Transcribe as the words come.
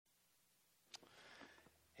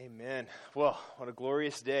Amen. Well, what a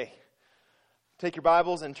glorious day. Take your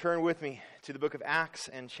Bibles and turn with me to the book of Acts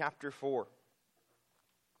and chapter 4.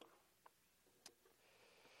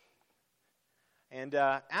 And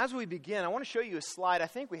as we begin, I want to show you a slide. I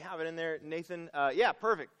think we have it in there, Nathan. Yeah,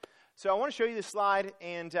 perfect. So I want to show you this slide,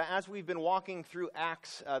 and as we've been walking through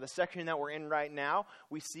Acts, the section that we're in right now,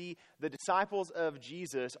 we see the disciples of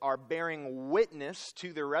Jesus are bearing witness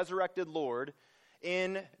to the resurrected Lord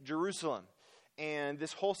in Jerusalem. And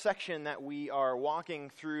this whole section that we are walking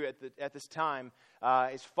through at this time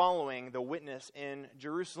is following the witness in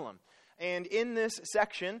Jerusalem. And in this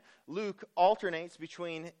section, Luke alternates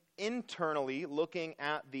between internally looking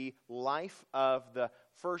at the life of the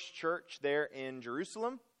first church there in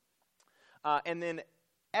Jerusalem, and then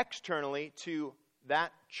externally to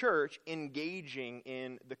that church engaging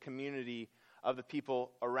in the community of the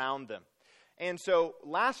people around them. And so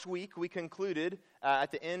last week we concluded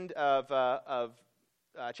at the end of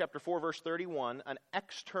chapter 4, verse 31, an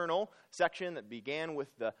external section that began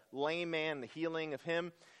with the lame man, the healing of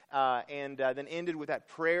him, and then ended with that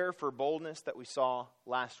prayer for boldness that we saw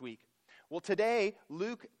last week. Well, today,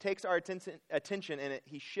 Luke takes our attention and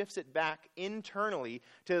he shifts it back internally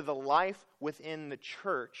to the life within the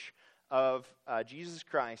church of Jesus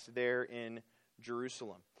Christ there in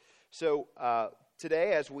Jerusalem. So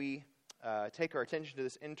today, as we take our attention to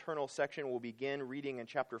this internal section, we'll begin reading in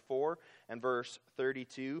chapter 4 and verse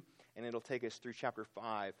 32, and it'll take us through chapter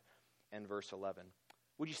 5 and verse 11.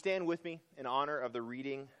 Would you stand with me in honor of the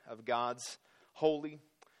reading of God's holy,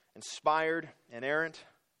 inspired, inerrant,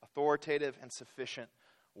 authoritative, and sufficient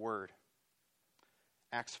word?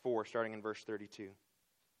 Acts 4, starting in verse 32.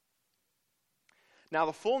 Now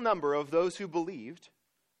the full number of those who believed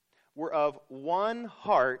were of one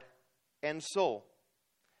heart and soul.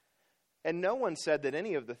 And no one said that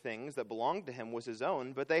any of the things that belonged to him was his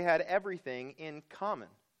own, but they had everything in common.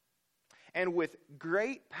 And with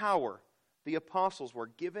great power, the apostles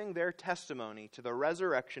were giving their testimony to the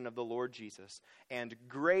resurrection of the Lord Jesus, and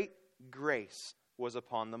great grace was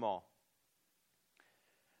upon them all.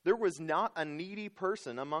 There was not a needy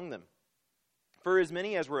person among them. For as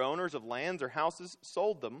many as were owners of lands or houses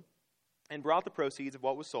sold them, and brought the proceeds of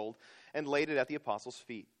what was sold, and laid it at the apostles'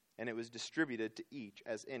 feet. And it was distributed to each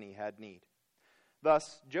as any had need.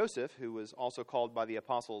 Thus, Joseph, who was also called by the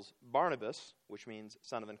apostles Barnabas, which means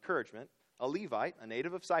son of encouragement, a Levite, a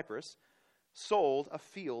native of Cyprus, sold a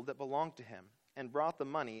field that belonged to him, and brought the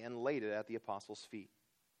money and laid it at the apostles' feet.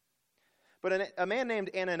 But a man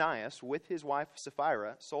named Ananias, with his wife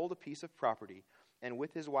Sapphira, sold a piece of property, and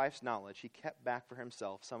with his wife's knowledge he kept back for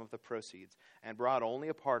himself some of the proceeds, and brought only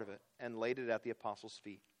a part of it, and laid it at the apostles'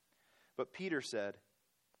 feet. But Peter said,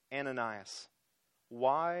 Ananias,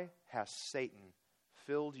 why has Satan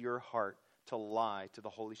filled your heart to lie to the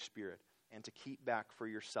Holy Spirit and to keep back for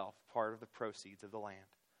yourself part of the proceeds of the land?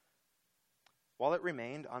 While it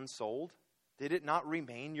remained unsold, did it not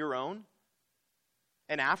remain your own?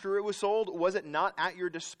 And after it was sold, was it not at your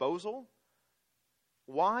disposal?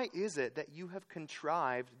 Why is it that you have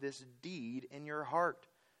contrived this deed in your heart?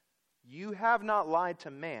 You have not lied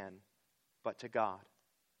to man, but to God.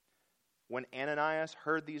 When Ananias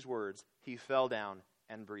heard these words, he fell down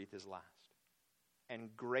and breathed his last.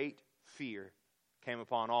 And great fear came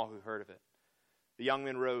upon all who heard of it. The young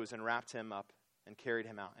men rose and wrapped him up and carried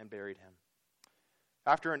him out and buried him.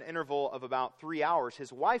 After an interval of about 3 hours,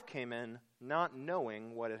 his wife came in, not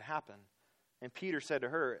knowing what had happened. And Peter said to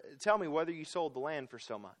her, tell me whether you sold the land for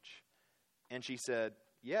so much. And she said,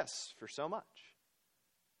 yes, for so much.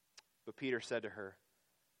 But Peter said to her,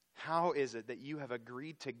 how is it that you have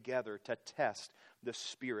agreed together to test the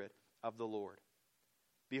Spirit of the Lord?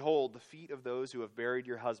 Behold, the feet of those who have buried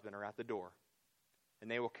your husband are at the door,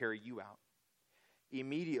 and they will carry you out.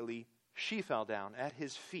 Immediately she fell down at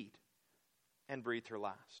his feet and breathed her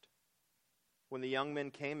last. When the young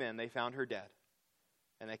men came in, they found her dead,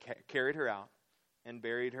 and they carried her out and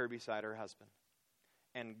buried her beside her husband.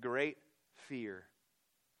 And great fear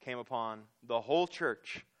came upon the whole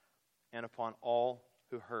church and upon all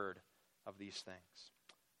who heard of these things.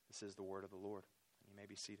 This is the word of the Lord. You may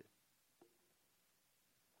be seated.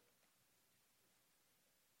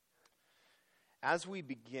 As we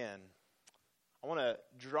begin, I want to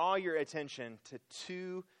draw your attention to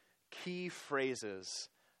two key phrases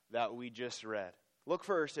that we just read. Look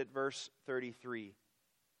first at verse 33.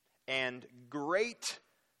 And great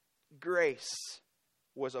grace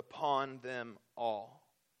was upon them all.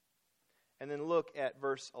 And then look at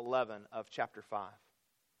verse 11 of chapter 5.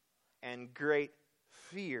 And great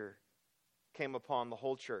fear came upon the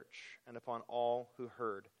whole church and upon all who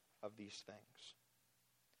heard of these things.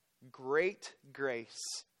 Great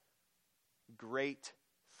grace, great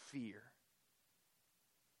fear.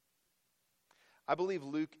 I believe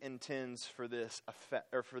Luke intends for this effect,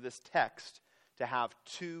 or for this text to have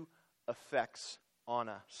two effects on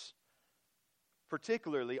us,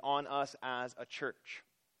 particularly on us as a church.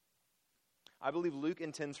 I believe Luke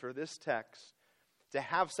intends for this text to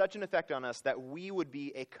have such an effect on us that we would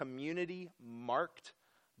be a community marked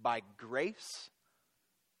by grace,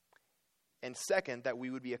 and second, that we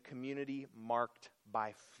would be a community marked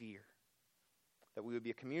by fear. That we would be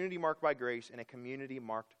a community marked by grace and a community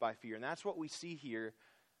marked by fear. And that's what we see here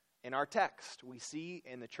in our text. We see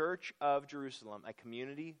in the church of Jerusalem a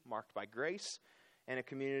community marked by grace and a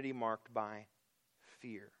community marked by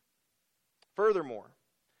fear. Furthermore,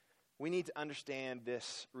 we need to understand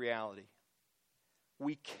this reality.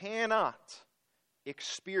 We cannot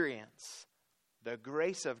experience the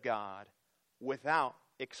grace of God without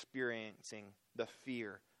experiencing the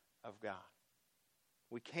fear of God.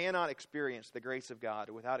 We cannot experience the grace of God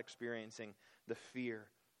without experiencing the fear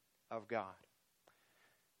of God.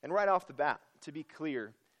 And right off the bat, to be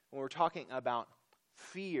clear, when we're talking about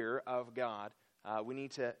fear of God, we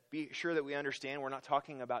need to be sure that we understand we're not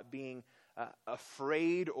talking about being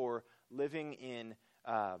afraid or living in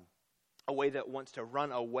a way that wants to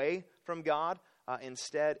run away from God.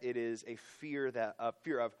 Instead, it is a fear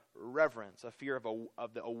of reverence, a fear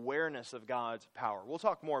of the awareness of God's power. We'll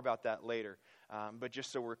talk more about that later, but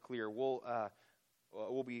just so we're clear, we'll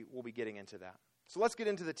be getting into that. So let's get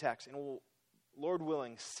into the text, and we'll, Lord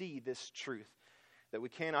willing, see this truth that we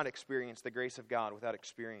cannot experience the grace of God without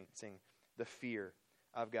experiencing the fear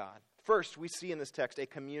of God. First, we see in this text a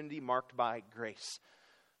community marked by grace,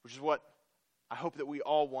 which is what I hope that we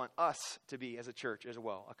all want us to be as a church as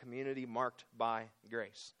well, a community marked by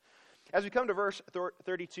grace. As we come to verse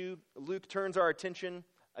 32, Luke turns our attention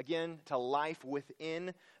again to life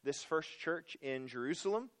within this first church in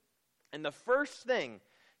Jerusalem. And the first thing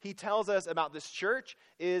he tells us about this church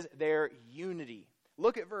is their unity.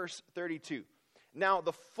 Look at verse 32. Now,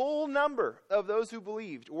 the full number of those who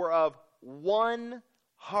believed were of one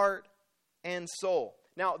heart and soul.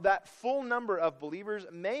 Now, that full number of believers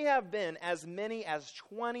may have been as many as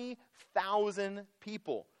 20,000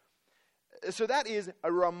 people. So that is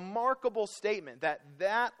a remarkable statement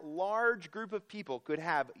that large group of people could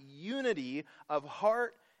have unity of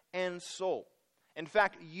heart and soul. In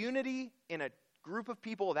fact, unity in a group of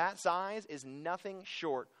people that size is nothing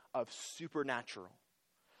short of supernatural.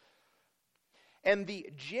 And the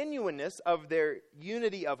genuineness of their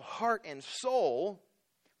unity of heart and soul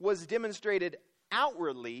was demonstrated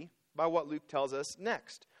outwardly by what Luke tells us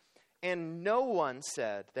next. And no one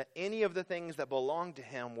said that any of the things that belonged to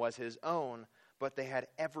him was his own, but they had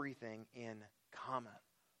everything in common.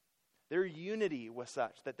 Their unity was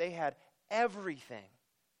such that they had everything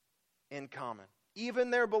in common, even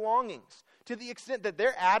their belongings, to the extent that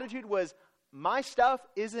their attitude was, my stuff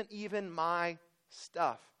isn't even my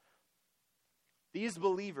stuff. These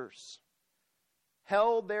believers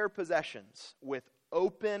held their possessions with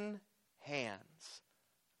open hands,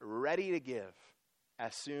 ready to give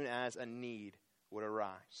as soon as a need would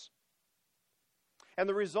arise. And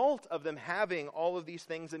the result of them having all of these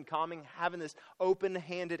things in common, having this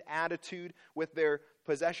open-handed attitude with their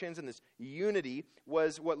possessions and this unity,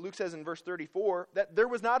 was what Luke says in verse 34, that there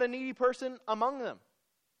was not a needy person among them.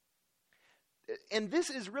 And this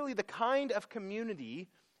is really the kind of community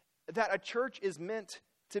that a church is meant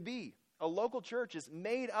to be. A local church is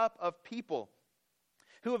made up of people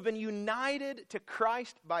who have been united to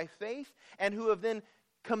Christ by faith and who have then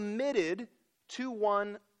committed to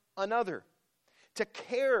one another, to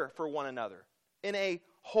care for one another in a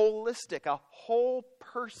holistic, a whole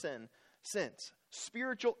person sense,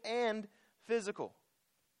 spiritual and physical.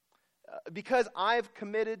 Because I've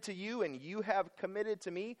committed to you and you have committed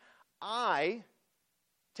to me, I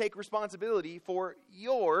take responsibility for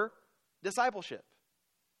your discipleship.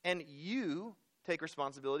 And you take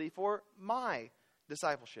responsibility for my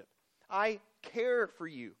discipleship. I care for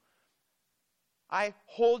you. I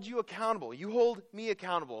hold you accountable. You hold me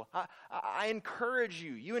accountable. I encourage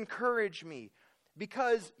you. You encourage me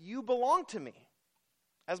because you belong to me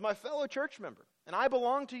as my fellow church member. And I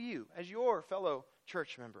belong to you as your fellow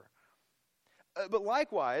church member. But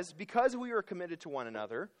likewise, because we are committed to one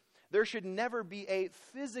another, there should never be a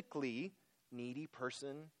physically needy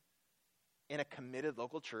person in a committed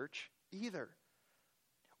local church either.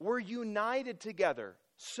 We're united together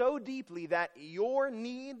so deeply that your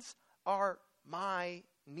needs are my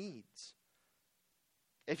needs.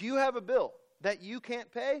 If you have a bill that you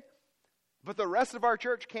can't pay, but the rest of our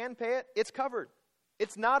church can pay it, it's covered.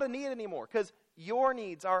 It's not a need anymore because your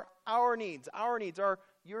needs are our needs. Our needs are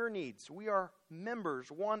your needs. We are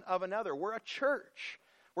members one of another. We're a church.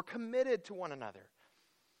 We're committed to one another.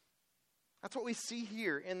 That's what we see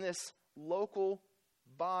here in this local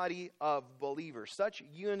body of believers. Such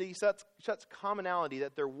unity, such commonality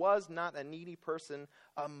that there was not a needy person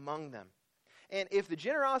among them. And if the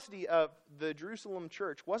generosity of the Jerusalem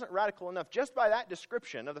church wasn't radical enough, just by that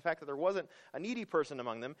description of the fact that there wasn't a needy person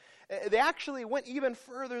among them, they actually went even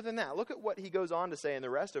further than that. Look at what he goes on to say in the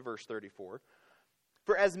rest of verse 34.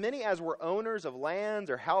 For as many as were owners of lands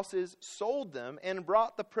or houses sold them and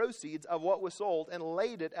brought the proceeds of what was sold and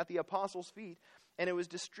laid it at the apostles' feet, and it was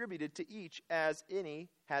distributed to each as any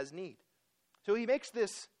has need. So he makes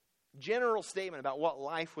this general statement about what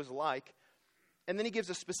life was like, and then he gives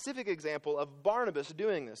a specific example of Barnabas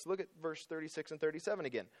doing this. Look at verse 36 and 37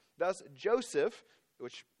 again. Thus Joseph,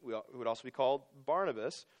 which would also be called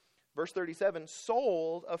Barnabas, verse 37,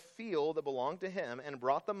 sold a field that belonged to him and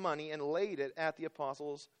brought the money and laid it at the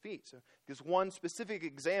apostles' feet. So there's one specific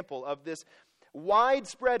example of this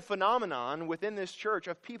widespread phenomenon within this church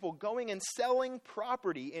of people going and selling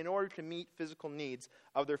property in order to meet physical needs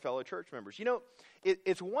of their fellow church members. You know,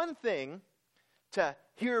 it's one thing to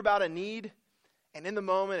hear about a need, and in the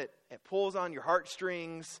moment it pulls on your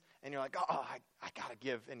heartstrings, and you're like, oh, I got to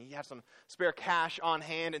give. And you have some spare cash on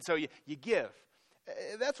hand, and so you give.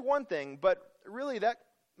 That's one thing, but really that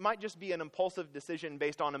might just be an impulsive decision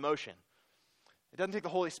based on emotion. It doesn't take the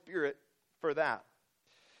Holy Spirit for that.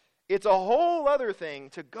 It's a whole other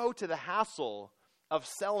thing to go to the hassle of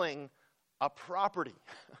selling a property.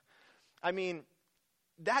 I mean,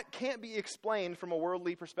 that can't be explained from a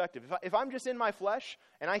worldly perspective. If I'm just in my flesh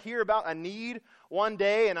and I hear about a need one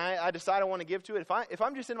day and I decide I want to give to it, if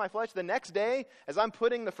I'm just in my flesh, the next day as I'm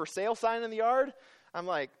putting the for sale sign in the yard, I'm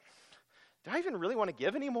like, do I even really want to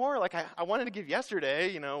give anymore? Like I wanted to give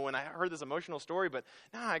yesterday, when I heard this emotional story, but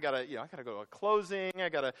now I gotta go to a closing. I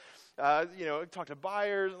gotta, talk to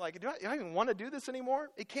buyers. Like, do I even want to do this anymore?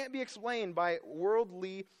 It can't be explained by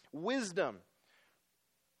worldly wisdom.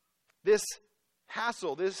 This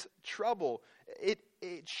hassle, this trouble, it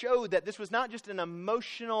showed that this was not just an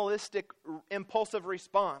emotionalistic, impulsive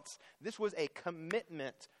response. This was a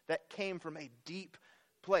commitment that came from a deep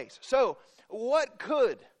place. So, what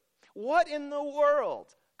in the world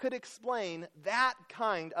could explain that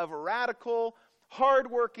kind of radical,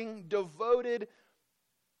 hardworking, devoted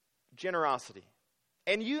generosity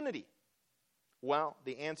and unity? Well,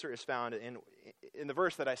 the answer is found in the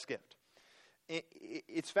verse that I skipped.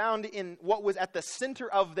 It's found in what was at the center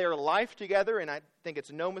of their life together, and I think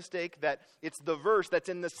it's no mistake that it's the verse that's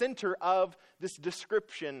in the center of this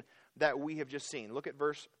description that we have just seen. Look at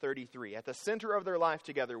verse 33. At the center of their life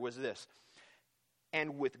together was this: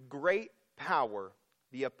 and with great power,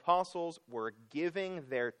 the apostles were giving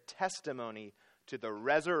their testimony to the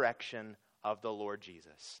resurrection of the Lord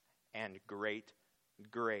Jesus, and great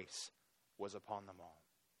grace was upon them all.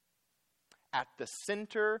 At the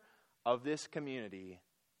center of this community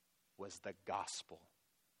was the gospel.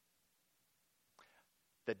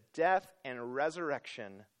 The death and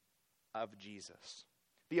resurrection of Jesus.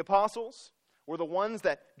 The apostles were the ones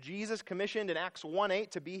that Jesus commissioned in Acts 1:8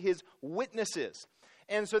 to be his witnesses.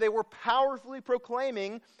 And so they were powerfully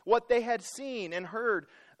proclaiming what they had seen and heard,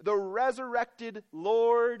 the resurrected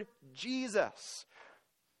Lord Jesus.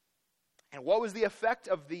 And what was the effect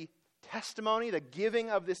of the testimony, the giving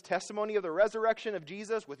of this testimony of the resurrection of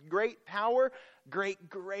Jesus? With great power, great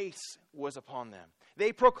grace was upon them.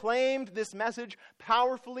 They proclaimed this message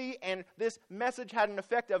powerfully, and this message had an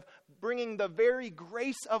effect of bringing the very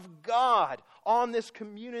grace of God on this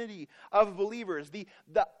community of believers. The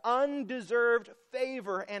undeserved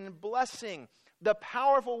favor and blessing, the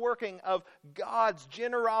powerful working of God's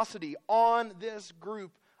generosity on this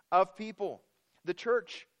group of people. The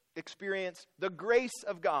church experienced the grace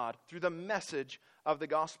of God through the message of the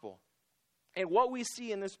gospel. And what we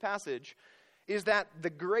see in this passage is that the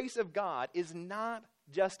grace of God is not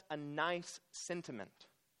just a nice sentiment.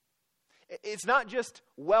 It's not just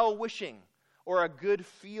well-wishing or a good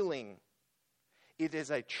feeling. It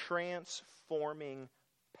is a transforming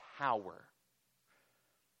power.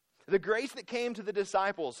 The grace that came to the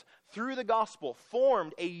disciples through the gospel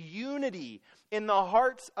formed a unity in the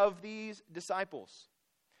hearts of these disciples.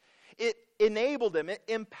 It enabled them, it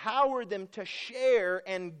empowered them to share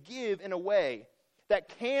and give in a way that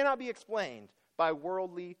cannot be explained by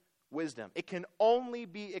worldly wisdom. It can only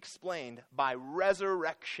be explained by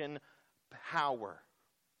resurrection power.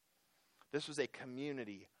 This was a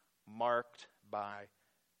community marked by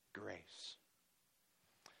grace.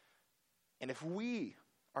 And if we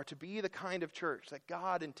are to be the kind of church that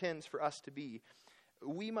God intends for us to be,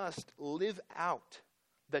 we must live out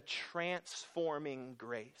the transforming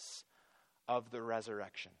grace of the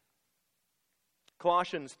resurrection.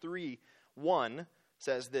 Colossians 3:1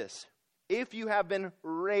 says this, if you have been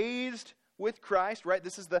raised with Christ, right?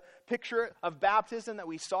 This is the picture of baptism that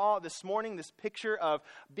we saw this morning, this picture of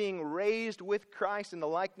being raised with Christ in the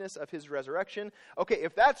likeness of his resurrection. Okay,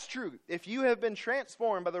 if that's true, if you have been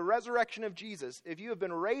transformed by the resurrection of Jesus, if you have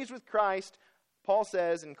been raised with Christ, Paul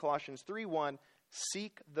says in Colossians 3:1,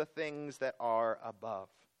 seek the things that are above,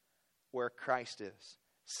 where Christ is,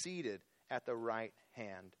 seated at the right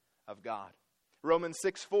hand of God. Romans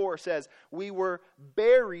 6:4 says, we were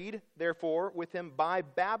buried, therefore, with him by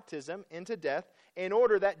baptism into death, in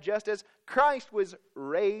order that just as Christ was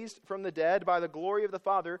raised from the dead by the glory of the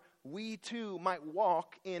Father, we too might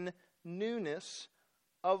walk in newness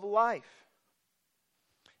of life.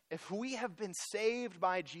 If we have been saved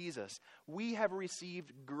by Jesus, we have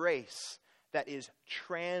received grace that is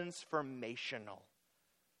transformational.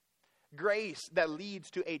 Grace that leads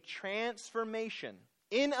to a transformation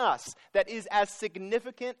in us that is as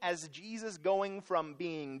significant as Jesus going from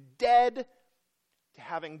being dead to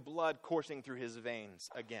having blood coursing through his veins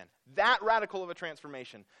again. That radical of a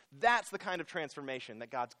transformation, that's the kind of transformation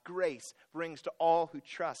that God's grace brings to all who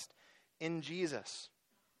trust in Jesus.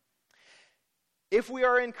 If we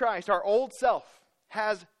are in Christ, our old self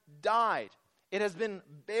has died. It has been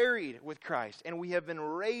buried with Christ, and we have been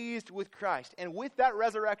raised with Christ. And with that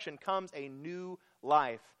resurrection comes a new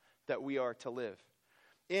life that we are to live.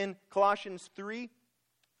 In Colossians 3,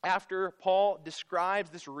 after Paul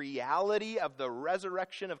describes this reality of the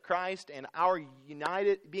resurrection of Christ and our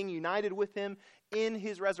being united with him in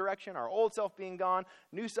his resurrection, our old self being gone,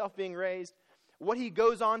 new self being raised, what he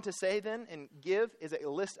goes on to say then and give is a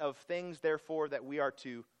list of things, therefore, that we are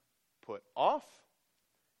to put off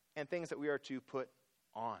and things that we are to put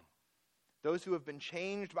on. Those who have been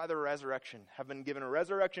changed by the resurrection have been given a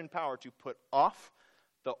resurrection power to put off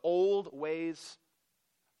the old ways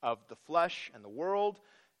of the flesh and the world,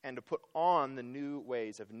 and to put on the new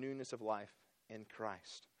ways of newness of life in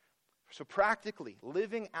Christ. So practically,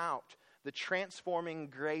 living out the transforming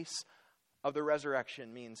grace of the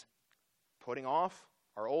resurrection means putting off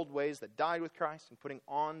our old ways that died with Christ and putting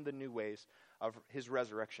on the new ways of his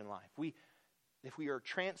resurrection life. If we are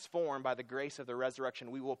transformed by the grace of the resurrection,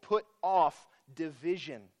 we will put off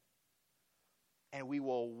division, and we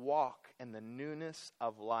will walk in the newness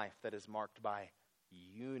of life that is marked by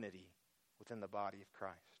unity within the body of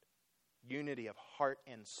Christ. Unity of heart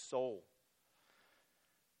and soul.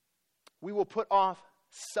 We will put off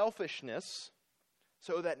selfishness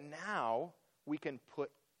so that now we can put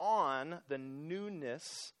on the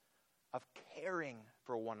newness of caring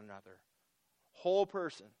for one another. Whole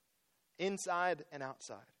person, inside and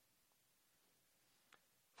outside.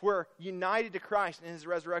 If we're united to Christ in his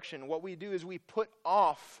resurrection, what we do is we put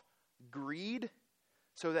off greed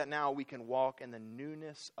so that now we can walk in the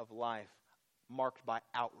newness of life marked by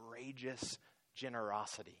outrageous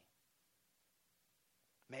generosity.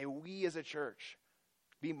 May we as a church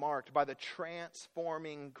be marked by the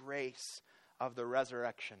transforming grace of the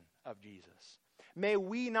resurrection of Jesus. May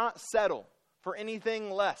we not settle for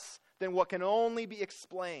anything less than what can only be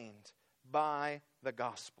explained by the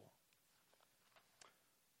gospel.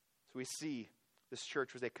 So we see this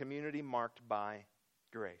church was a community marked by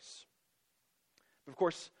grace. But of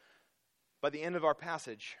course, by the end of our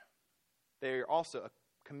passage, they are also a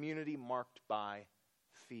community marked by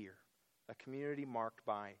fear. A community marked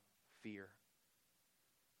by fear.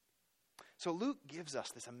 So Luke gives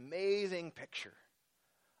us this amazing picture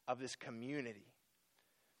of this community.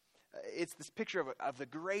 It's this picture of the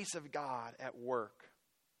grace of God at work.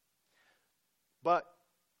 But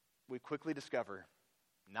we quickly discover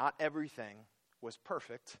not everything was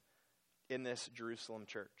perfect in this Jerusalem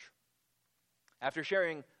church. After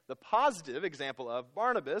sharing the positive example of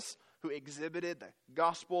Barnabas, who exhibited the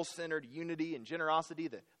gospel-centered unity and generosity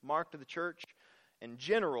that marked the church in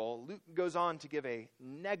general, Luke goes on to give a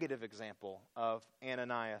negative example of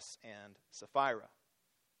Ananias and Sapphira.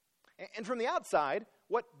 And from the outside,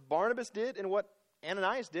 what Barnabas did and what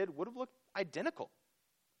Ananias did would have looked identical.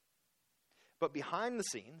 But behind the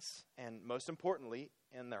scenes, and most importantly,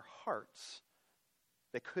 in their hearts,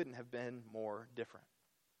 they couldn't have been more different.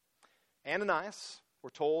 Ananias,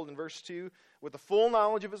 we're told in verse 2, with the full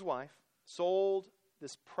knowledge of his wife, sold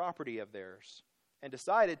this property of theirs and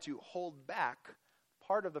decided to hold back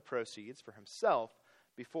part of the proceeds for himself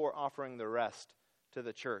before offering the rest to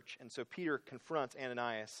the church. And so Peter confronts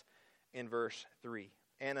Ananias in verse 3.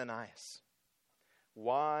 Ananias,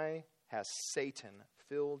 why has Satan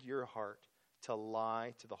filled your heart to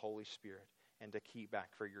lie to the Holy Spirit and to keep back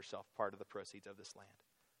for yourself part of the proceeds of this land?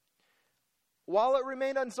 While it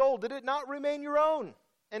remained unsold, did it not remain your own?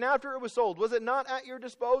 And after it was sold, was it not at your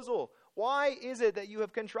disposal? Why is it that you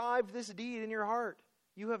have contrived this deed in your heart?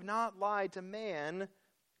 You have not lied to man,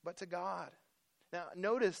 but to God. Now,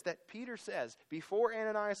 notice that Peter says, before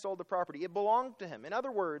Ananias sold the property, it belonged to him. In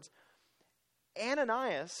other words,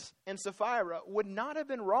 Ananias and Sapphira would not have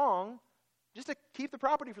been wrong just to keep the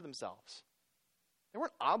property for themselves. They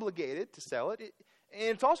weren't obligated to sell it. And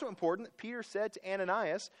it's also important that Peter said to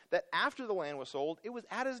Ananias that after the land was sold, it was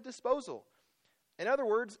at his disposal. In other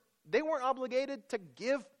words, they weren't obligated to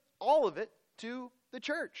give all of it to the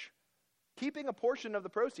church. Keeping a portion of the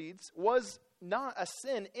proceeds was not a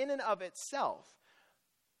sin in and of itself.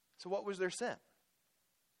 So what was their sin?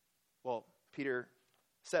 Well, Peter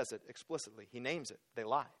says it explicitly. He names it. They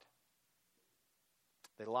lied.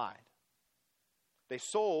 They lied. They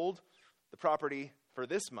sold the property for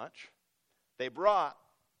this much. They brought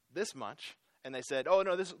this much, and they said, oh,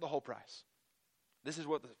 no, this is the whole price. This is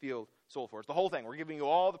what the field sold for. It's the whole thing. We're giving you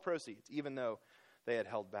all the proceeds, even though they had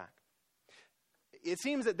held back. It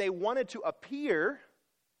seems that they wanted to appear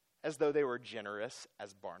as though they were generous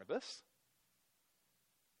as Barnabas,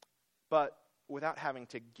 but without having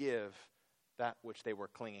to give that which they were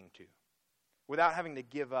clinging to, without having to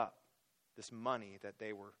give up this money that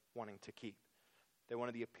they were wanting to keep. They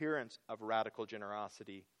wanted the appearance of radical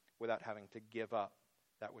generosity without having to give up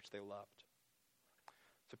that which they loved.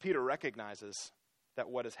 So Peter recognizes that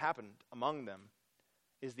what has happened among them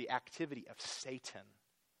is the activity of Satan.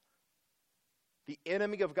 The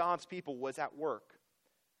enemy of God's people was at work,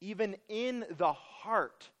 even in the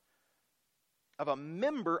heart of a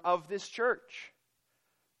member of this church.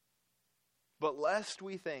 But lest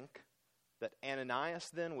we think that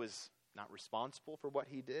Ananias then was not responsible for what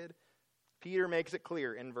he did, Peter makes it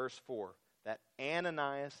clear in verse 4 that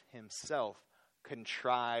Ananias himself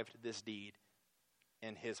contrived this deed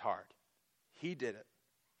in his heart. He did it.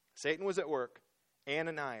 Satan was at work.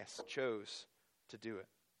 Ananias chose to do it.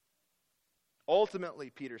 Ultimately,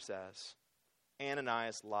 Peter says,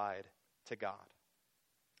 Ananias lied to God.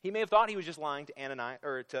 He may have thought he was just lying to Ananias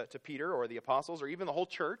or to Peter or the apostles or even the whole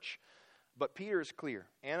church, but Peter is clear.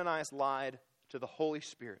 Ananias lied to the Holy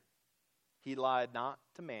Spirit. He lied not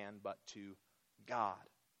to man, but to God.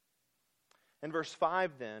 In verse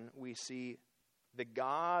 5, then, we see the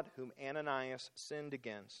God whom Ananias sinned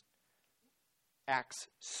against acts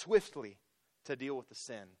swiftly to deal with the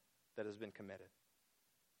sin that has been committed.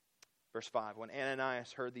 Verse 5, when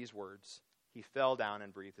Ananias heard these words, he fell down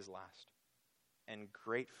and breathed his last. And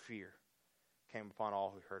great fear came upon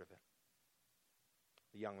all who heard of it.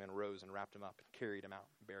 The young men rose and wrapped him up and carried him out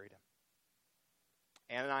and buried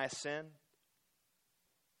him. Ananias sinned.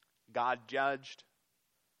 God judged.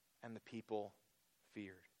 And the people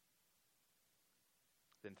feared.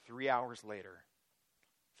 Then 3 hours later,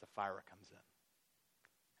 Sapphira comes in.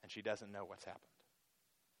 And she doesn't know what's happened.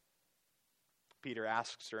 Peter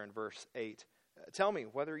asks her in verse 8, tell me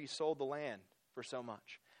whether you sold the land for so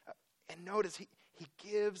much. And notice he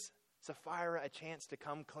gives Sapphira a chance to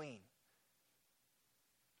come clean.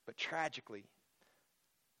 But tragically,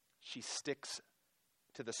 she sticks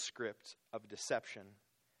to the script of deception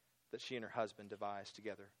that she and her husband devised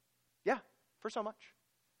together. Yeah, for so much.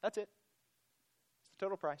 That's it. It's the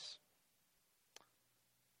total price.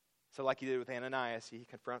 So like he did with Ananias, he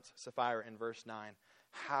confronts Sapphira in verse 9.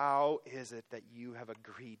 How is it that you have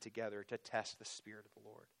agreed together to test the Spirit of the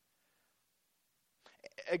Lord?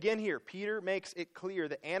 Again here, Peter makes it clear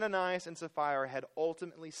that Ananias and Sapphira had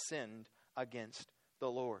ultimately sinned against the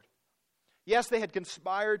Lord. Yes, they had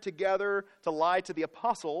conspired together to lie to the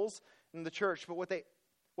apostles in the church, but what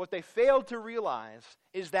they failed to realize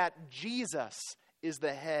is that Jesus is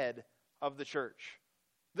the head of the church.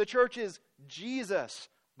 The church is Jesus'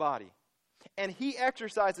 body. And he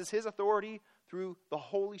exercises his authority through the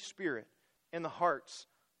Holy Spirit in the hearts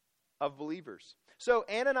of believers. So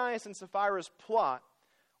Ananias and Sapphira's plot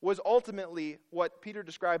was ultimately what Peter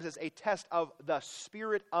describes as a test of the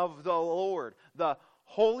Spirit of the Lord, the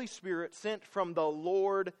Holy Spirit sent from the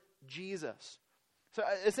Lord Jesus. So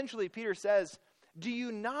essentially, Peter says, do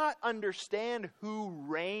you not understand who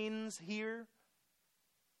reigns here?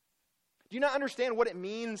 Do you not understand what it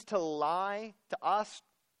means to lie to us,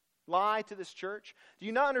 lie to this church? Do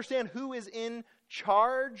you not understand who is in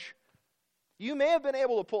charge? You may have been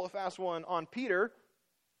able to pull a fast one on Peter,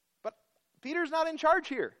 but Peter's not in charge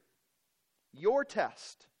here. Your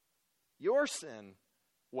test, your sin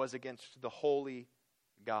was against the holy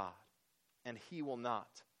God, and he will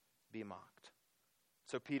not be mocked.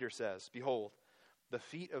 So Peter says, behold, the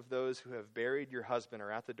feet of those who have buried your husband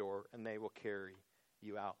are at the door, and they will carry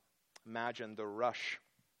you out. Imagine the rush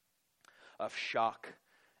of shock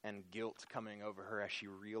and guilt coming over her as she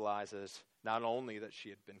realizes not only that she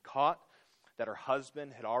had been caught, that her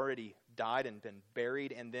husband had already died and been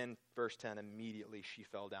buried, and then, verse 10, immediately she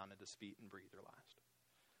fell down at his feet and breathed her last.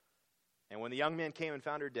 And when the young men came and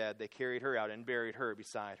found her dead, they carried her out and buried her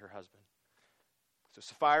beside her husband. So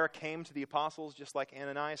Sapphira came to the apostles just like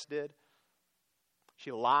Ananias did.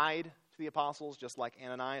 She lied to the apostles just like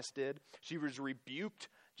Ananias did. She was rebuked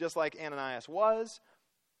just like Ananias was.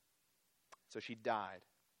 So she died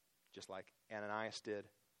just like Ananias did.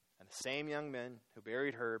 And the same young men who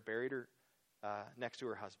buried her next to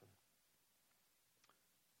her husband.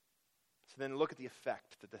 So then look at the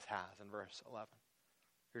effect that this has in verse 11.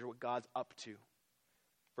 Here's what God's up to.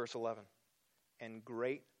 Verse 11. And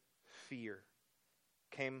great fear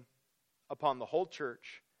came upon the whole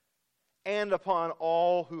church and upon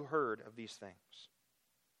all who heard of these things.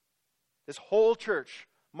 This whole church,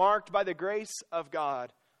 marked by the grace of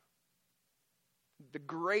God, the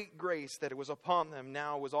great grace that was upon them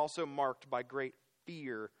now was also marked by great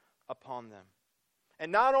fear upon them.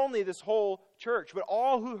 And not only this whole church, but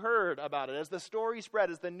all who heard about it. As the story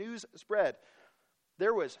spread, as the news spread,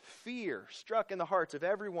 there was fear struck in the hearts of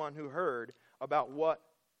everyone who heard about what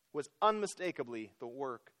was unmistakably the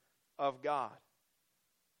work of God.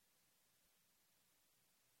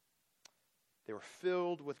 They were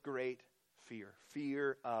filled with great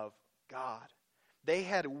fear of God. They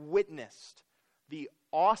had witnessed the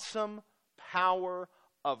awesome power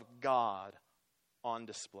of God on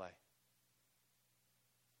display.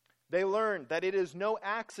 They learned that it is no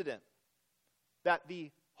accident that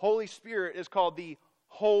the Holy Spirit is called the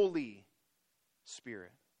Holy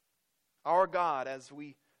Spirit. Our God, as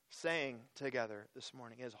we sang together this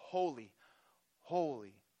morning, is holy,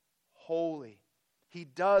 holy, holy. He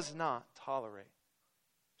does not tolerate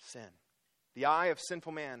sin. The eye of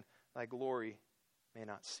sinful man, thy glory may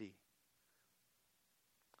not see.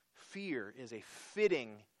 Fear is a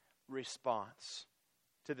fitting response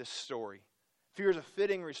to this story. Fear is a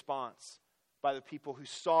fitting response by the people who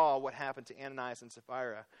saw what happened to Ananias and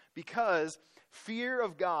Sapphira, because fear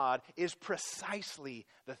of God is precisely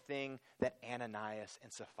the thing that Ananias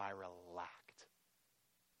and Sapphira lacked.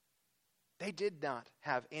 They did not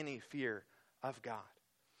have any fear of God.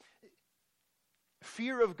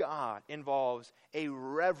 Fear of God involves a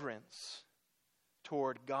reverence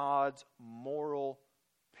toward God's moral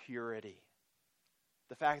purity.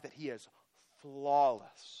 The fact that He is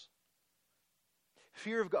flawless.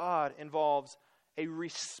 Fear of God involves a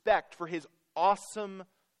respect for His awesome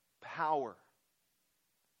power.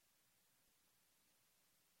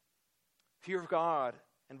 Fear of God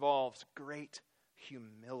involves great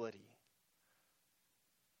humility.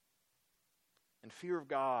 And fear of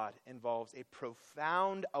God involves a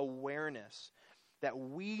profound awareness that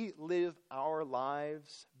we live our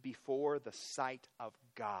lives before the sight of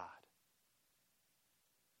God,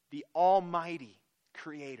 the Almighty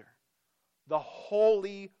Creator, the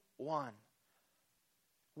Holy One.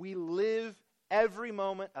 We live every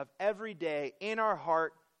moment of every day in our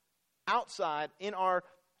heart, outside, in our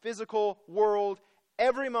physical world,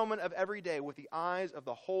 every moment of every day with the eyes of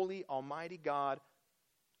the Holy Almighty God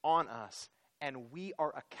on us. And we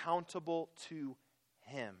are accountable to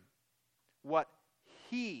Him. What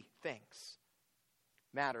He thinks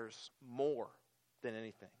matters more than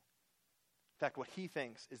anything. In fact, what He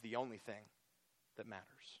thinks is the only thing that matters.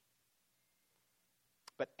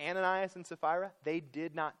 But Ananias and Sapphira, they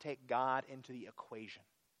did not take God into the equation.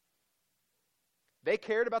 They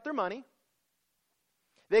cared about their money.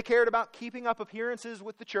 They cared about keeping up appearances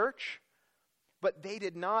with the church. But they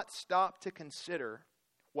did not stop to consider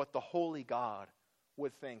what the holy God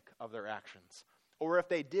would think of their actions. Or if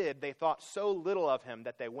they did, they thought so little of Him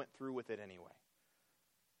that they went through with it anyway.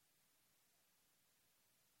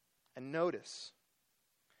 And notice,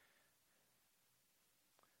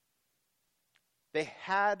 they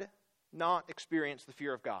had not experienced the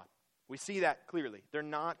fear of God. We see that clearly. They're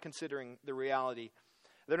not considering the reality.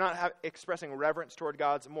 They're not expressing reverence toward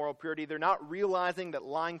God's moral purity. They're not realizing that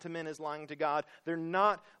lying to men is lying to God. They're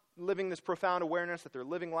not living this profound awareness that they're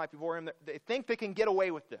living life before Him. They think they can get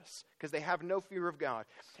away with this because they have no fear of God.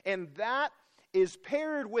 And that is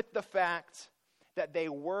paired with the fact that they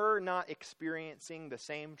were not experiencing the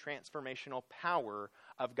same transformational power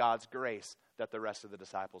of God's grace that the rest of the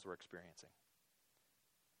disciples were experiencing.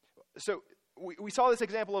 So we saw this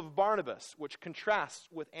example of Barnabas, which contrasts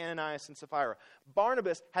with Ananias and Sapphira.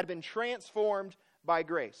 Barnabas had been transformed by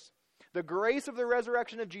grace. The grace of the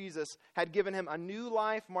resurrection of Jesus had given him a new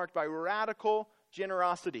life marked by radical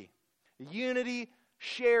generosity. Unity,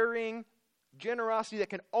 sharing, generosity that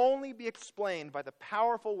can only be explained by the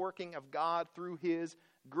powerful working of God through His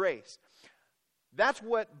grace. That's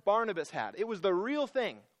what Barnabas had. It was the real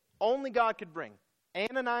thing. Only God could bring.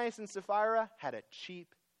 Ananias and Sapphira had a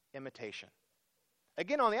cheap imitation.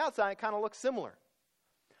 Again, on the outside, it kind of looks similar.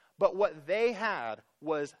 But what they had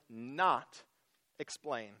was not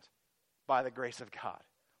explained by the grace of God.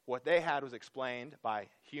 What they had was explained by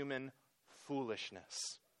human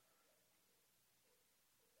foolishness.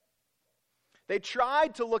 They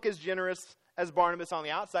tried to look as generous as Barnabas on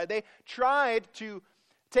the outside. They tried to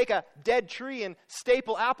take a dead tree and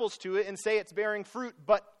staple apples to it and say it's bearing fruit,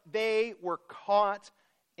 but they were caught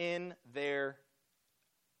as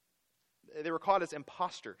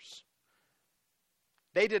imposters.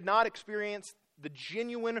 They did not experience the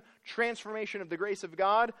genuine transformation of the grace of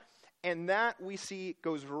God, and that we see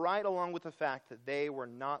goes right along with the fact that they were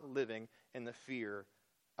not living in the fear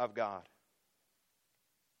of God.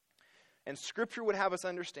 And Scripture would have us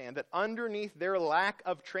understand that underneath their lack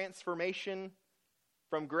of transformation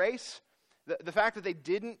from grace, the fact that they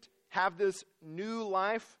didn't have this new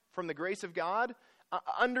life from the grace of God,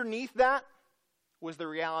 underneath that was the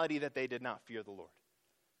reality that they did not fear the Lord.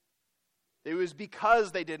 It was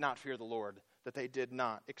because they did not fear the Lord that they did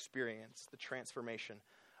not experience the transformation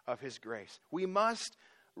of His grace. We must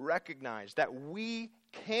recognize that we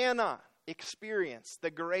cannot experience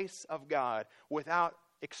the grace of God without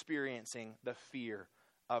experiencing the fear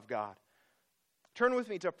of God. Turn with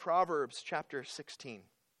me to Proverbs chapter 16.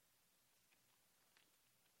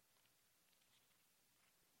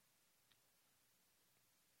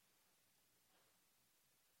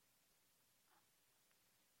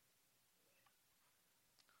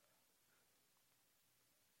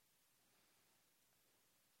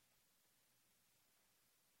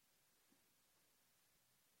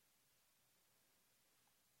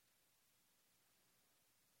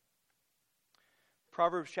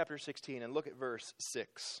 Proverbs chapter 16, and look at verse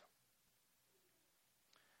 6.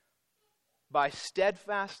 By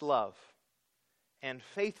steadfast love and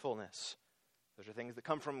faithfulness, those are things that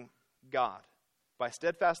come from God. By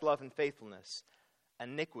steadfast love and faithfulness,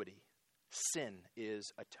 iniquity, sin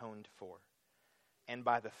is atoned for. And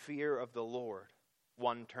by the fear of the Lord,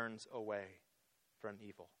 one turns away from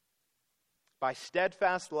evil. By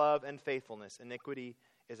steadfast love and faithfulness, iniquity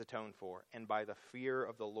is atoned for, and by the fear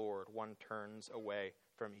of the Lord one turns away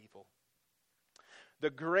from evil. The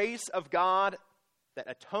grace of God that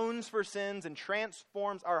atones for sins and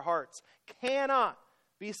transforms our hearts cannot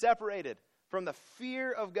be separated from the fear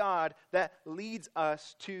of God that leads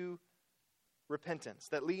us to repentance,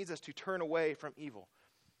 that leads us to turn away from evil.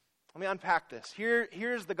 Let me unpack this.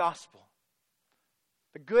 Here's the gospel.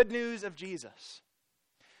 The good news of Jesus.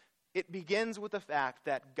 It begins with the fact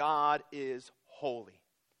that God is holy.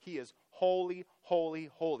 He is holy, holy,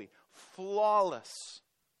 holy, flawless.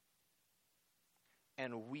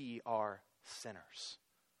 And we are sinners,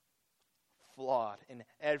 flawed in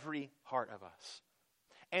every part of us.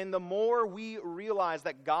 And the more we realize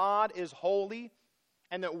that God is holy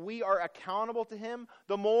and that we are accountable to Him,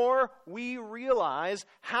 the more we realize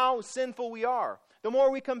how sinful we are. The more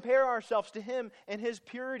we compare ourselves to Him and His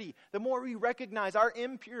purity, the more we recognize our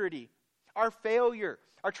impurity, our failure,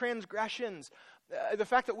 our transgressions, the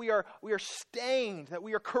fact that we are stained, that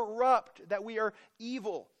we are corrupt, that we are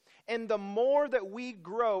evil. And the more that we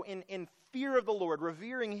grow in fear of the Lord,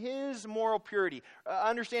 revering His moral purity,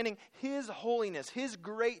 understanding His holiness, His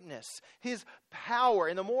greatness, His power,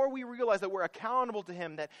 and the more we realize that we're accountable to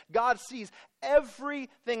Him, that God sees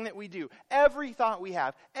everything that we do, every thought we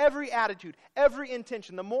have, every attitude, every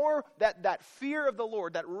intention, the more that fear of the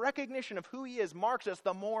Lord, that recognition of who He is marks us,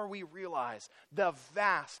 the more we realize the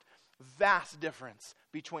vast difference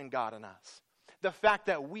between God and us. The fact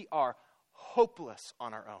that we are hopeless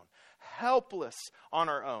on our own, helpless on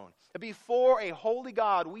our own. Before a holy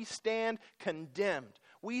God, we stand condemned.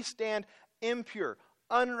 We stand impure,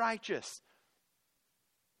 unrighteous.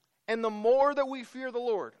 And the more that we fear the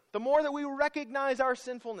Lord, the more that we recognize our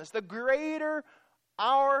sinfulness, the greater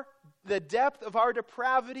the depth of our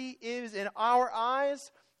depravity is in our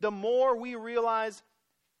eyes, the more we realize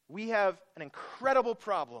we have an incredible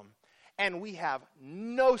problem and we have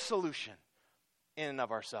no solution in and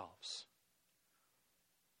of ourselves.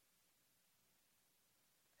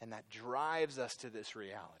 And that drives us to this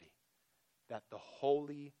reality that the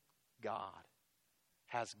holy God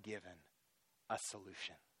has given a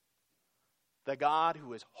solution. The God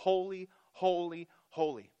who is holy, holy,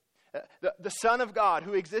 holy. The Son of God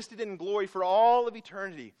who existed in glory for all of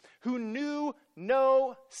eternity, who knew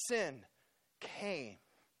no sin, came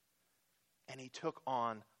and He took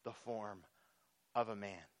on the form of a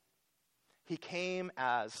man. He came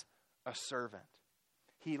as a servant.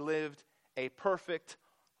 He lived a perfect,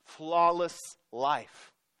 flawless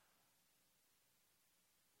life.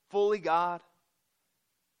 fully God,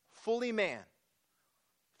 fully man,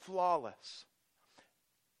 flawless.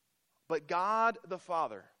 But God the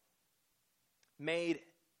Father made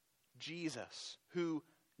Jesus, who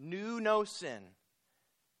knew no sin,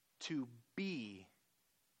 to be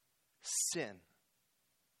sin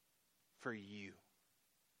for you.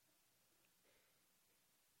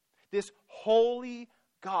 This holy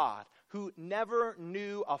God who never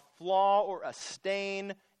knew a flaw or a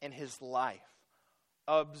stain in his life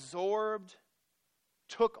absorbed,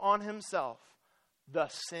 took on himself the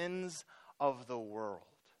sins of the world.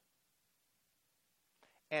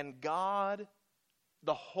 And God,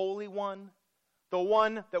 the Holy One, the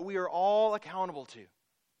one that we are all accountable to,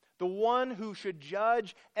 the one who should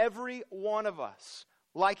judge every one of us,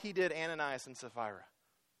 like he did Ananias and Sapphira,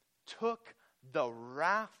 took the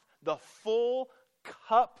wrath, the full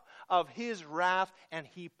cup of his wrath, and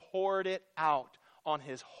he poured it out on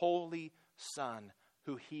his holy Son,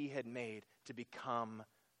 who he had made to become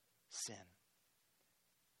sin.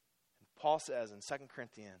 And Paul says in 2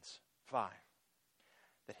 Corinthians 5,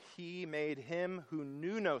 that he made him who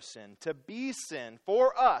knew no sin to be sin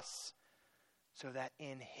for us, so that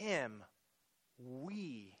in him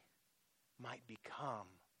we might become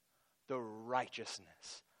the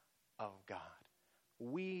righteousness of God.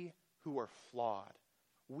 We who are flawed,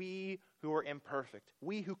 we who are imperfect,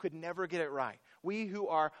 we who could never get it right, we who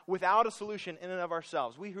are without a solution in and of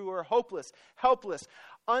ourselves, we who are hopeless, helpless,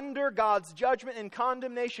 under God's judgment and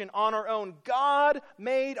condemnation on our own, God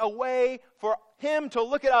made a way for him to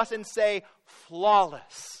look at us and say,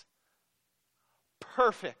 flawless,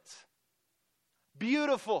 perfect,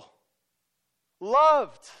 beautiful,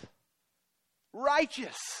 loved,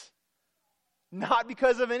 righteous, not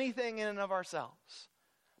because of anything in and of ourselves,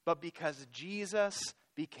 but because Jesus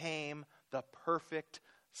became the perfect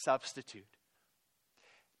substitute.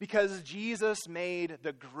 Because Jesus made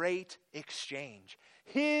the great exchange.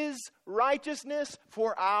 His righteousness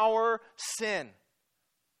for our sin.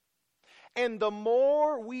 And the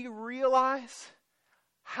more we realize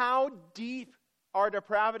how deep our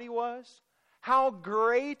depravity was, how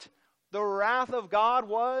great the wrath of God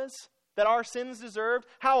was that our sins deserved,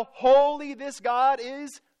 how holy this God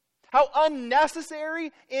is, how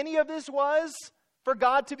unnecessary any of this was for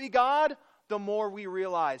God to be God, the more we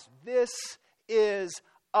realize this is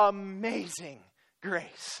amazing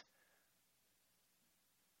grace.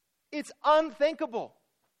 It's unthinkable.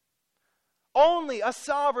 Only a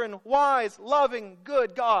sovereign, wise, loving,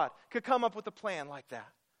 good God could come up with a plan like that.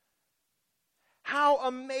 How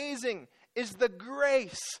amazing is the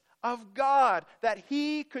grace of God that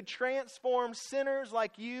he could transform sinners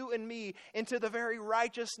like you and me into the very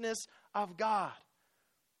righteousness of God.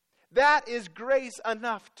 That is grace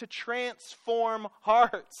enough to transform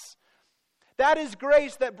hearts. That is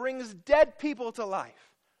grace that brings dead people to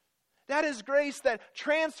life. That is grace that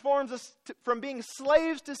transforms us from being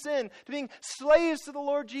slaves to sin to being slaves to the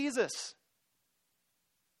Lord Jesus.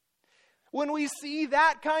 When we see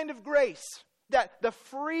that kind of grace, that the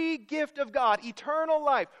free gift of God, eternal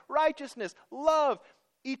life, righteousness, love,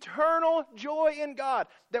 eternal joy in God,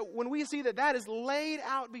 that when we see that that is laid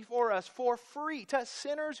out before us for free to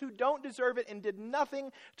sinners who don't deserve it and did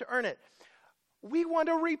nothing to earn it, we want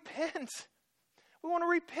to repent. We want to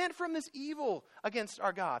repent from this evil against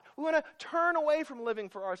our God. We want to turn away from living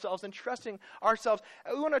for ourselves and trusting ourselves.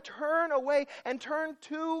 We want to turn away and turn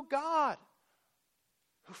to God,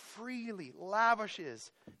 who freely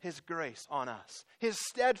lavishes his grace on us. His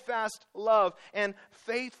steadfast love and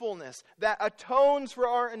faithfulness that atones for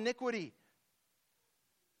our iniquity.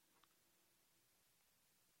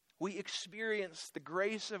 We experience the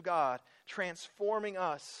grace of God transforming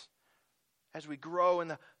us as we grow in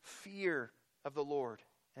the fear of the Lord,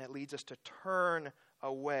 and it leads us to turn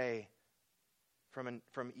away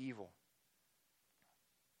from evil.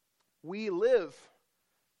 We live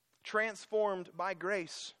transformed by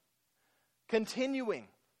grace, continuing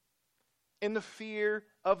in the fear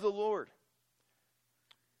of the Lord.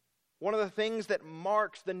 One of the things that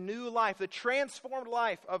marks the new life, the transformed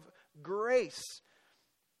life of grace,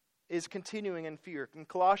 is continuing in fear. In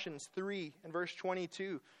Colossians 3 and verse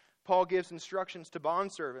 22, Paul gives instructions to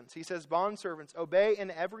bondservants. He says, bondservants, obey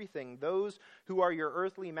in everything those who are your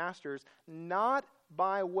earthly masters, not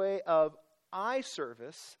by way of eye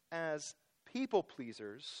service as people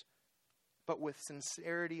pleasers, but with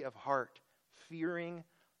sincerity of heart, fearing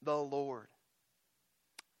the Lord.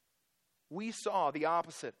 We saw the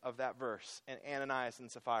opposite of that verse in Ananias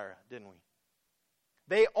and Sapphira, didn't we?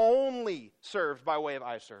 They only served by way of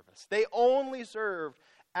eye service. They only served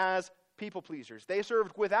as people pleasers. They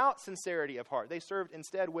served without sincerity of heart. They served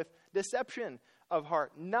instead with deception of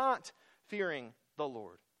heart, not fearing the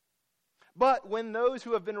Lord. But when those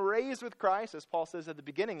who have been raised with Christ, as Paul says at the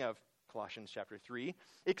beginning of Colossians chapter 3,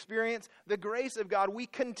 experience the grace of God, we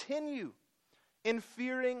continue in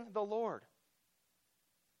fearing the Lord.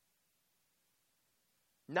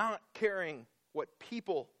 Not caring what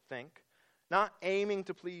people think, not aiming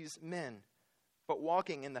to please men, but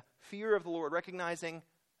walking in the fear of the Lord, recognizing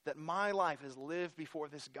that my life is lived before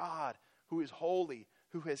this God who is holy,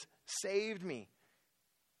 who has saved me.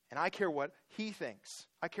 And I care what he thinks.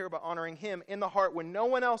 I care about honoring him in the heart when no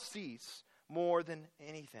one else sees more than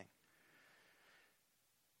anything.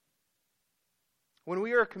 When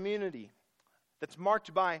we are a community that's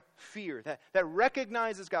marked by fear, that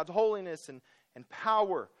recognizes God's holiness and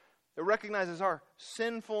power, that recognizes our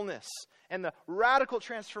sinfulness and the radical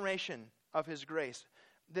transformation of his grace,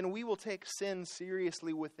 then we will take sin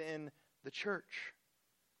seriously within the church.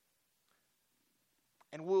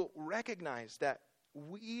 And we'll recognize that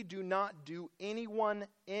we do not do anyone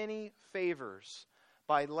any favors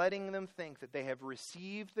by letting them think that they have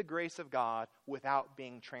received the grace of God without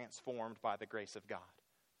being transformed by the grace of God.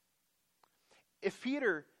 If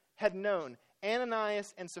Peter had known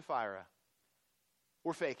Ananias and Sapphira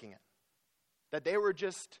were faking it, that they were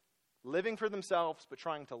just living for themselves but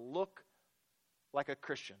trying to look like a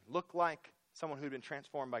Christian, look like someone who'd been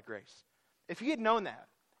transformed by grace. If he had known that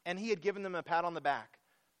and he had given them a pat on the back,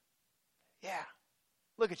 yeah,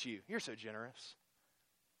 look at you, you're so generous,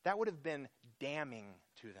 that would have been damning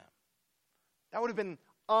to them. That would have been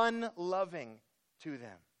unloving to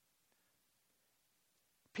them.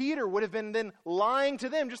 Peter would have been then lying to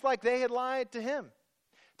them just like they had lied to him.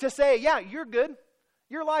 To say, yeah, you're good,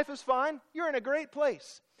 your life is fine, you're in a great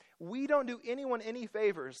place. We don't do anyone any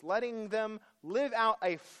favors letting them live out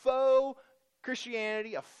a faux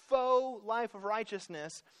Christianity, a faux life of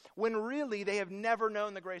righteousness, when really they have never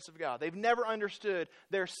known the grace of God. They've never understood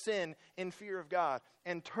their sin in fear of God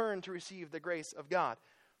and turned to receive the grace of God.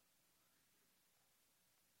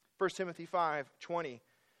 1 Timothy 5:20,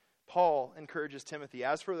 Paul encourages Timothy,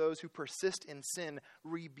 as for those who persist in sin,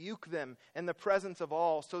 rebuke them in the presence of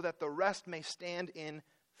all, so that the rest may stand in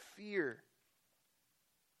fear.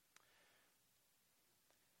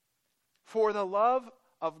 For the love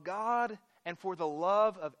of God and for the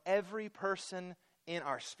love of every person in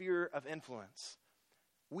our sphere of influence,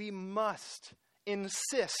 we must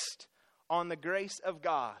insist on the grace of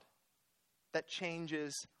God that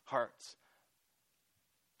changes hearts.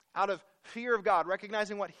 Out of fear of God,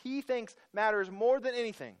 recognizing what he thinks matters more than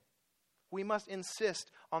anything, we must insist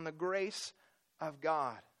on the grace of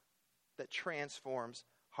God that transforms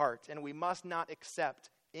hearts. And we must not accept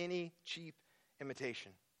any cheap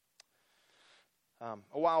imitation.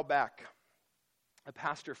 A while back, a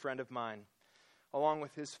pastor friend of mine, along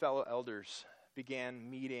with his fellow elders, began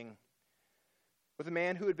meeting with a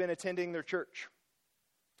man who had been attending their church.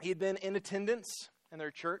 He had been in attendance in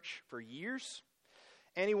their church for years,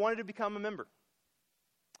 and he wanted to become a member.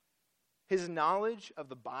 His knowledge of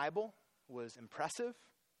the Bible was impressive.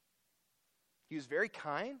 He was very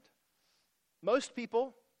kind. Most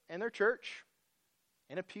people in their church,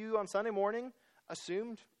 in a pew on Sunday morning,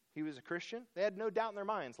 assumed he was a Christian. They had no doubt in their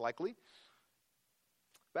minds, likely.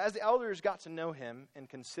 But as the elders got to know him and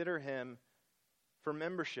consider him for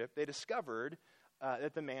membership, they discovered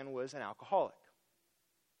that the man was an alcoholic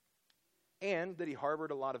and that he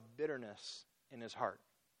harbored a lot of bitterness in his heart.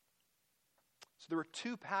 So there were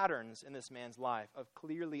two patterns in this man's life of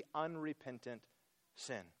clearly unrepentant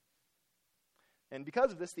sin. And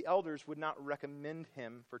because of this, the elders would not recommend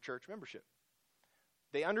him for church membership.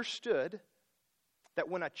 They understood that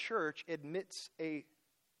when a church admits a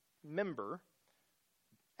member,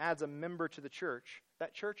 adds a member to the church,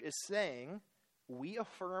 that church is saying, we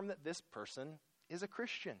affirm that this person is a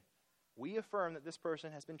Christian. We affirm that this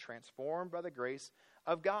person has been transformed by the grace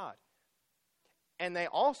of God. And they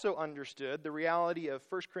also understood the reality of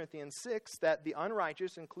 1 Corinthians 6, that the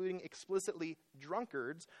unrighteous, including explicitly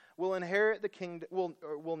drunkards, will inherit the kingdom,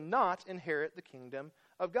 will not inherit the kingdom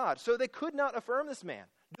of God. So they could not affirm this man.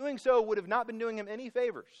 Doing so would have not been doing him any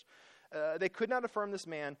favors. They could not affirm this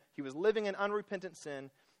man. He was living in unrepentant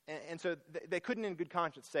sin, and so they couldn't in good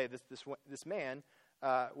conscience say this man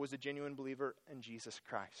was a genuine believer in Jesus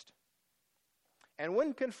Christ. And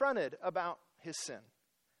when confronted about his sin,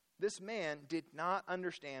 this man did not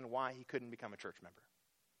understand why he couldn't become a church member.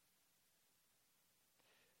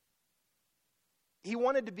 He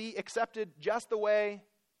wanted to be accepted just the way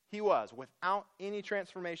he was, without any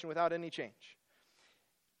transformation, without any change.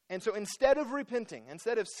 And so instead of repenting,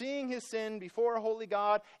 instead of seeing his sin before a holy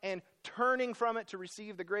God and turning from it to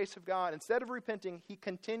receive the grace of God, instead of repenting, he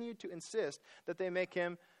continued to insist that they make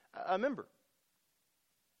him a member.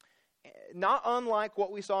 Not unlike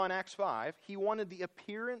what we saw in Acts 5, he wanted the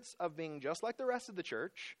appearance of being just like the rest of the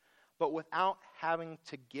church, but without having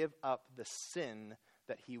to give up the sin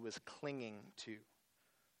that he was clinging to.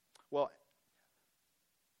 Well,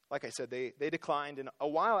 like I said, they declined, and a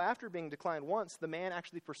while after being declined once, the man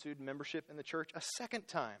actually pursued membership in the church a second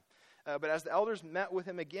time. But as the elders met with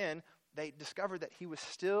him again, they discovered that he was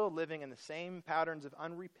still living in the same patterns of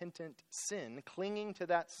unrepentant sin, clinging to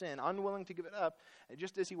that sin, unwilling to give it up,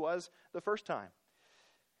 just as he was the first time.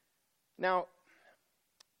 Now,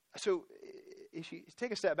 so if you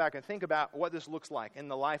take a step back and think about what this looks like in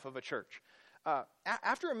the life of a church.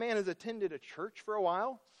 After a man has attended a church for a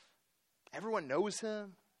while, everyone knows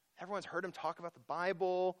him, everyone's heard him talk about the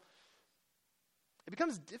Bible, it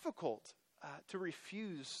becomes difficult to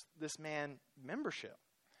refuse this man membership.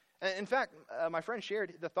 In fact, my friend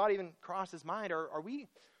shared, the thought even crossed his mind, are we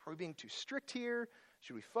being too strict here?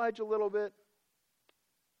 Should we fudge a little bit?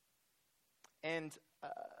 And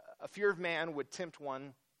a fear of man would tempt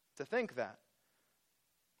one to think that.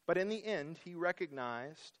 But in the end, he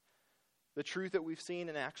recognized the truth that we've seen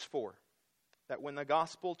in Acts 4, that when the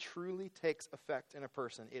gospel truly takes effect in a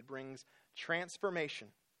person, it brings transformation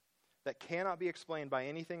that cannot be explained by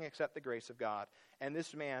anything except the grace of God. And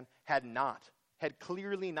this man had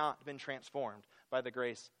clearly not been transformed by the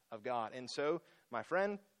grace of God. And so, my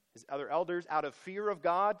friend, his other elders, out of fear of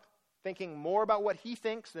God, thinking more about what he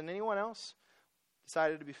thinks than anyone else,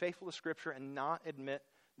 decided to be faithful to Scripture and not admit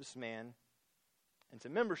this man into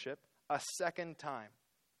membership a second time.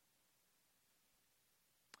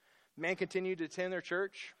 The man continued to attend their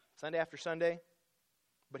church Sunday after Sunday,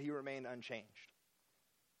 but he remained unchanged.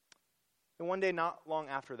 And one day, not long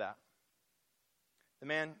after that, the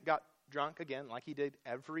man got drunk again, like he did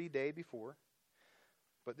every day before.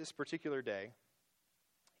 But this particular day,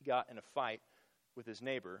 he got in a fight with his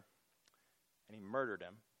neighbor, and he murdered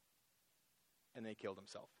him, and then he killed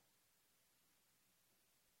himself.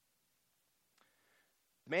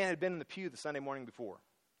 The man had been in the pew the Sunday morning before.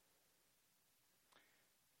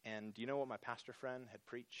 And do you know what my pastor friend had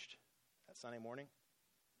preached that Sunday morning?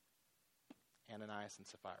 Ananias and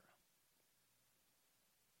Sapphira.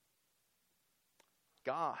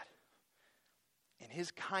 God, in his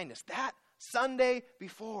kindness, that Sunday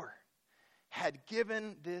before, had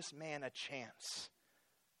given this man a chance.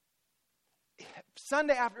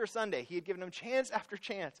 Sunday after Sunday, he had given him chance after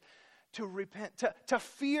chance to repent, to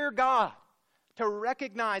fear God, to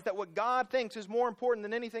recognize that what God thinks is more important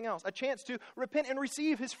than anything else, a chance to repent and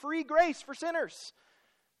receive his free grace for sinners.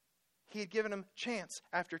 He had given him chance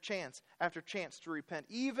after chance after chance to repent.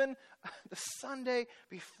 Even the Sunday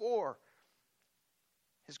before,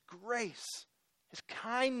 his grace, his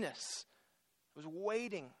kindness was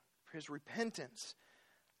waiting for his repentance.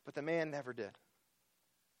 But the man never did.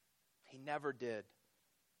 He never did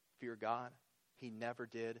fear God. He never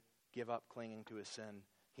did give up clinging to his sin.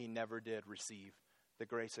 He never did receive the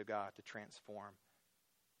grace of God to transform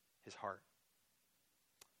his heart.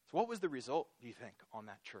 So what was the result, do you think, on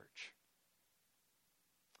that church?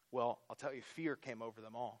 Well, I'll tell you, fear came over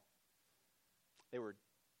them all. They were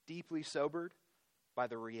deeply sobered by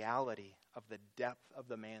the reality of the depth of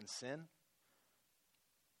the man's sin.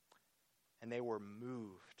 And they were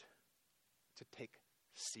moved to take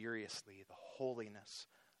seriously the holiness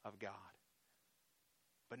of God.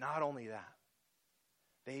 But not only that,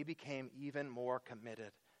 they became even more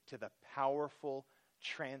committed to the powerful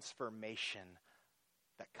transformation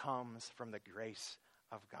that comes from the grace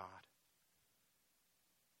of God.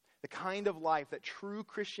 The kind of life that true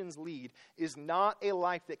Christians lead is not a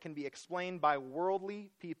life that can be explained by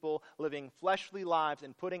worldly people living fleshly lives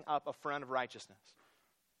and putting up a front of righteousness.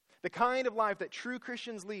 The kind of life that true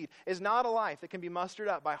Christians lead is not a life that can be mustered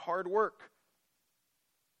up by hard work.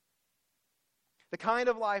 The kind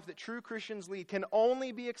of life that true Christians lead can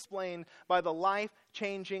only be explained by the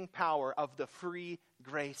life-changing power of the free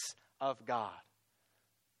grace of God.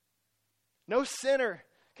 No sinner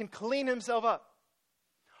can clean himself up.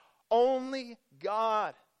 Only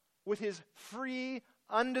God, with his free,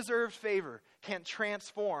 undeserved favor, can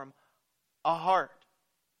transform a heart.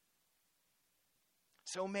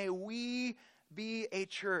 So may we be a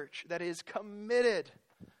church that is committed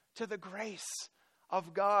to the grace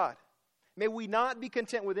of God. May we not be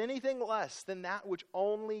content with anything less than that which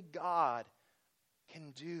only God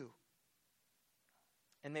can do.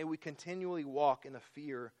 And may we continually walk in the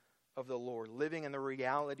fear of the Lord, living in the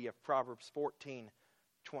reality of Proverbs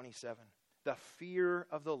 14:27. The fear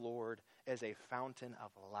of the Lord is a fountain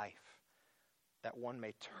of life, that one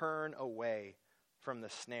may turn away from the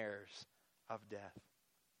snares of death.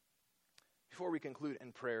 Before we conclude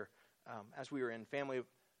in prayer, as we were in family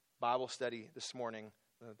Bible study this morning,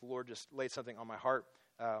 the Lord just laid something on my heart.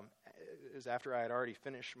 It was after I had already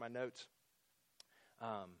finished my notes.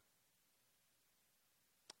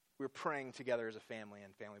 We were praying together as a family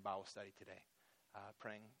in family Bible study today,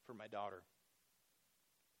 praying for my daughter,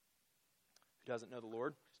 who doesn't know the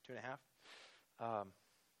Lord. She's 2.5.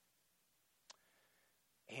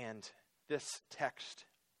 And this text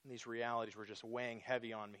and these realities were just weighing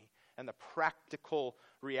heavy on me. And the practical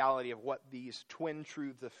reality of what these twin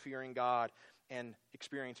truths of fearing God and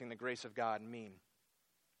experiencing the grace of God mean.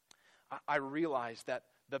 I realized that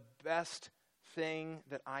the best thing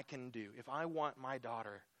that I can do, if I want my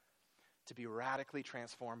daughter to be radically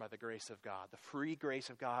transformed by the grace of God, the free grace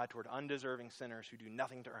of God toward undeserving sinners who do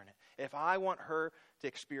nothing to earn it, if I want her to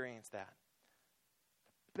experience that,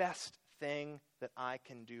 the best thing that I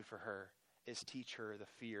can do for her is teach her the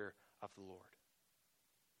fear of the Lord.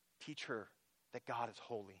 Teach her that God is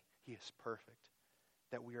holy, He is perfect,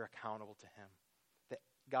 that we are accountable to Him, that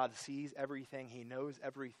God sees everything, He knows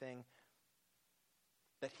everything,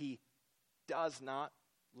 that He does not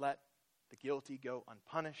let the guilty go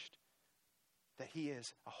unpunished, that He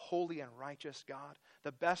is a holy and righteous God.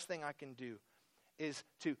 The best thing I can do is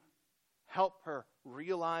to help her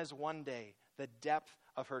realize one day the depth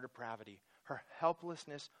of her depravity, her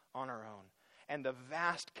helplessness on her own, and the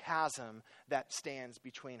vast chasm that stands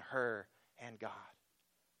between her and God.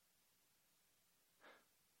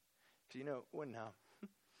 Because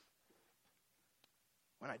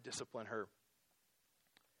when I discipline her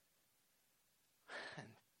and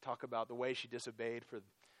talk about the way she disobeyed for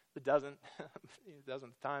the dozenth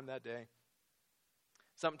time that day,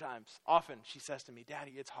 often she says to me,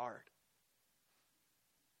 "Daddy, it's hard.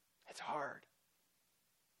 It's hard."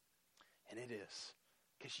 And it is,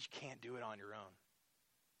 because you can't do it on your own.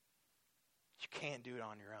 You can't do it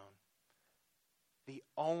on your own. The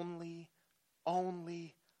only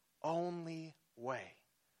way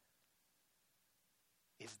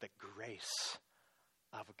is the grace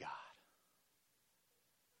of God.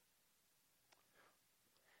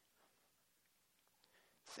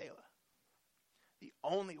 Selah. The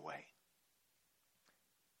only way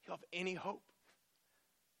you'll have any hope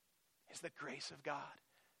is the grace of God.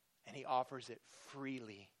 And He offers it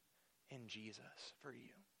freely in Jesus for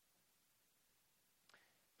you.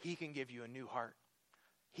 He can give you a new heart.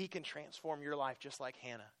 He can transform your life just like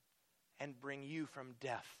Hannah and bring you from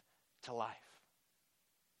death to life.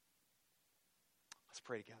 Let's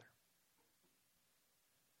pray together.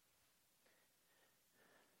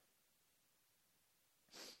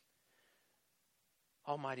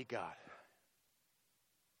 Almighty God,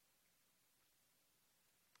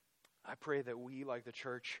 I pray that we, like the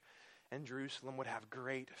church in Jerusalem, would have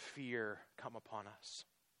great fear come upon us.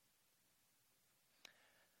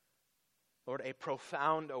 Lord, a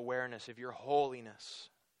profound awareness of your holiness,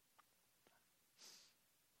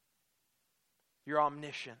 your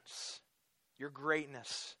omniscience, your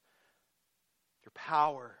greatness, your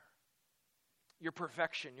power, your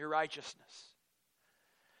perfection, your righteousness.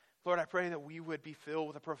 Lord, I pray that we would be filled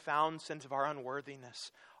with a profound sense of our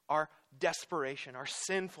unworthiness, our desperation, our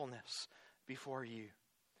sinfulness before you.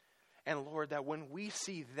 And Lord, that when we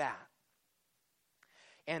see that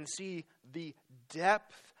and see the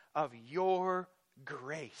depth of your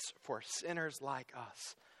grace for sinners like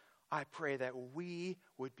us, I pray that we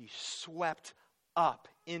would be swept up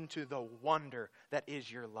into the wonder that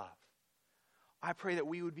is your love. I pray that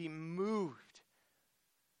we would be moved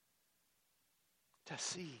to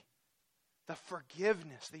see the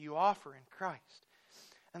forgiveness that you offer in Christ.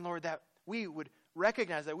 And Lord, that we would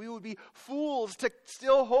recognize that we would be fools to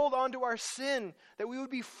still hold on to our sin, that we would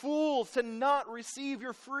be fools to not receive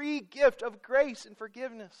your free gift of grace and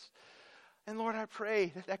forgiveness. And Lord, I pray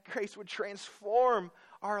that that grace would transform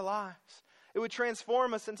our lives. It would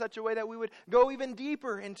transform us in such a way that we would go even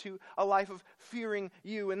deeper into a life of fearing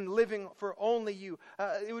you and living for only you.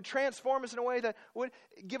 It would transform us in a way that would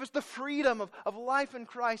give us the freedom of life in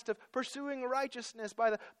Christ, of pursuing righteousness by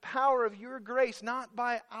the power of your grace, not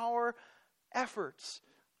by our efforts.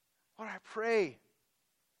 Lord, I pray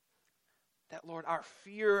that, Lord, our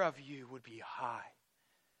fear of you would be high,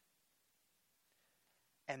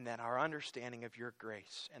 and that our understanding of your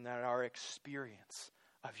grace and that our experience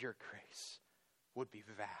of your grace would be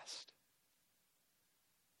vast.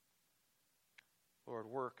 Lord,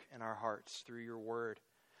 work in our hearts through your word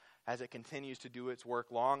as it continues to do its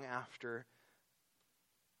work long after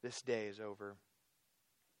this day is over.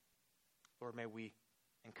 Lord, may we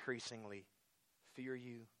increasingly fear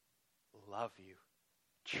you, love you,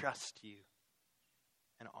 trust you,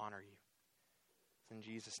 and honor you. It's in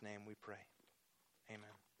Jesus' name we pray. Amen.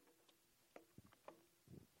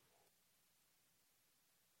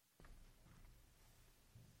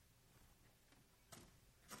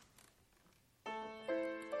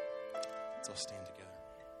 stand